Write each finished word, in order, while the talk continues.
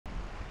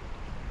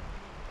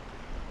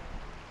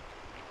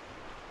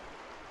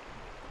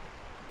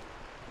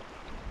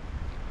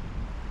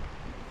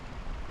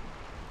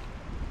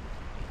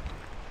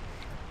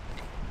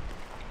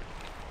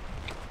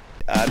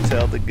I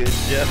tell the good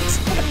jokes.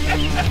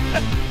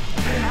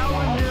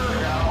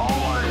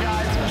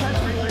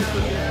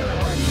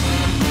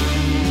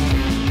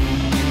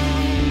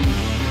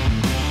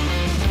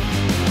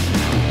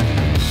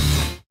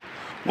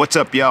 What's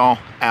up, y'all?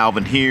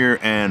 Alvin here,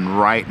 and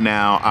right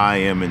now I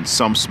am in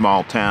some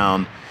small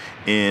town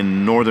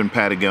in northern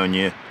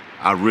Patagonia.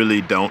 I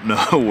really don't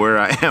know where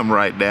I am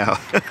right now.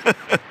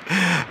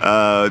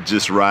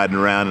 Just riding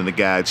around in the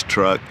guide's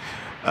truck.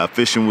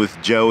 Fishing with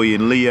Joey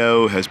and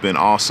Leo has been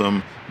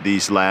awesome.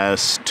 These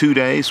last 2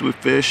 days we've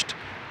fished.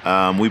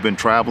 We've been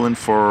traveling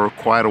for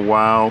quite a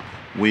while.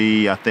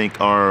 We, I think,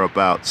 are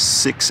about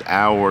 6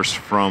 hours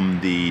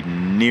from the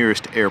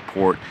nearest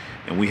airport,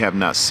 and we have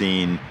not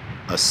seen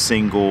a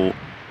single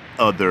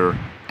other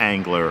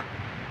angler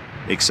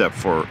except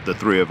for the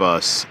three of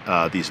us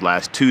these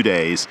last 2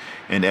 days,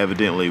 and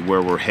evidently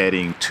where we're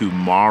heading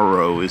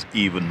tomorrow is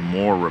even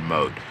more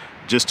remote.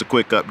 Just a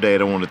quick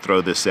update, I want to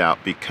throw this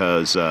out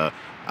because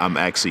I'm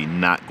actually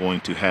not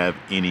going to have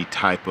any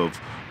type of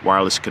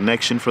wireless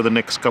connection for the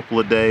next couple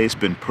of days.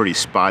 Been pretty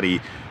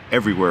spotty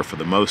everywhere for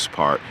the most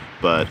part,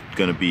 but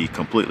going to be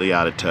completely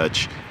out of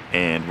touch.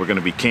 And we're going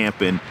to be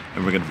camping,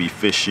 and we're going to be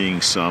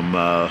fishing some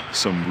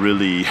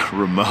really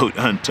remote,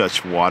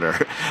 untouched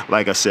water.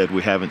 Like I said,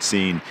 we haven't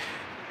seen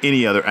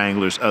any other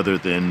anglers other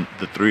than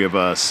the three of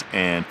us,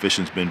 and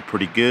fishing's been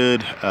pretty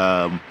good.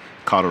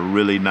 Caught a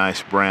really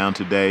nice brown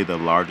today, the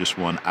largest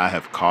one I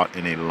have caught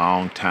in a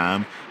long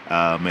time.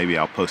 Maybe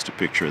I'll post a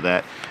picture of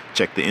that.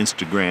 Check the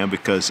Instagram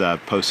because I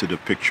posted a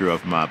picture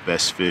of my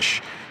best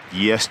fish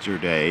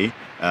yesterday.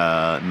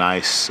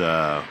 Nice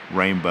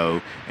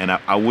rainbow, and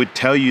I would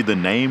tell you the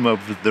name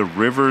of the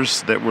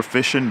rivers that we're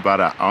fishing,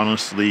 but I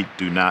honestly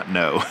do not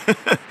know.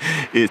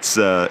 It's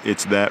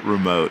that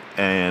remote,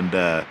 and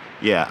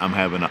yeah, I'm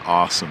having an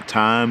awesome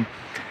time.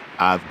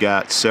 I've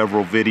got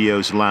several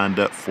videos lined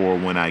up for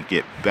when I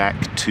get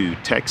back to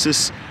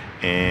Texas,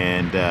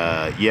 and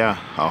yeah,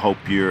 I hope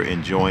you're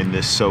enjoying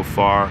this so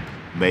far.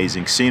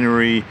 Amazing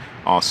scenery,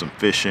 awesome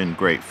fishing,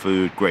 great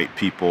food, great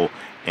people,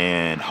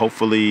 and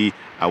hopefully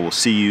I will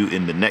see you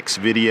in the next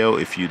video.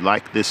 If you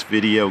like this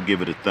video,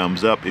 give it a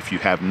thumbs up. If you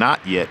have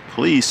not yet,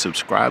 please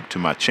subscribe to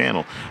my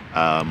channel.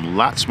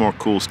 Lots more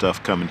cool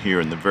stuff coming here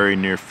in the very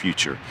near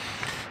future.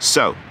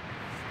 So,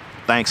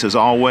 thanks as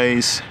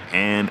always,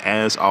 and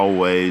as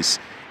always,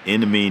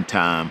 in the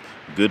meantime,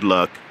 good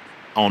luck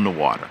on the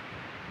water.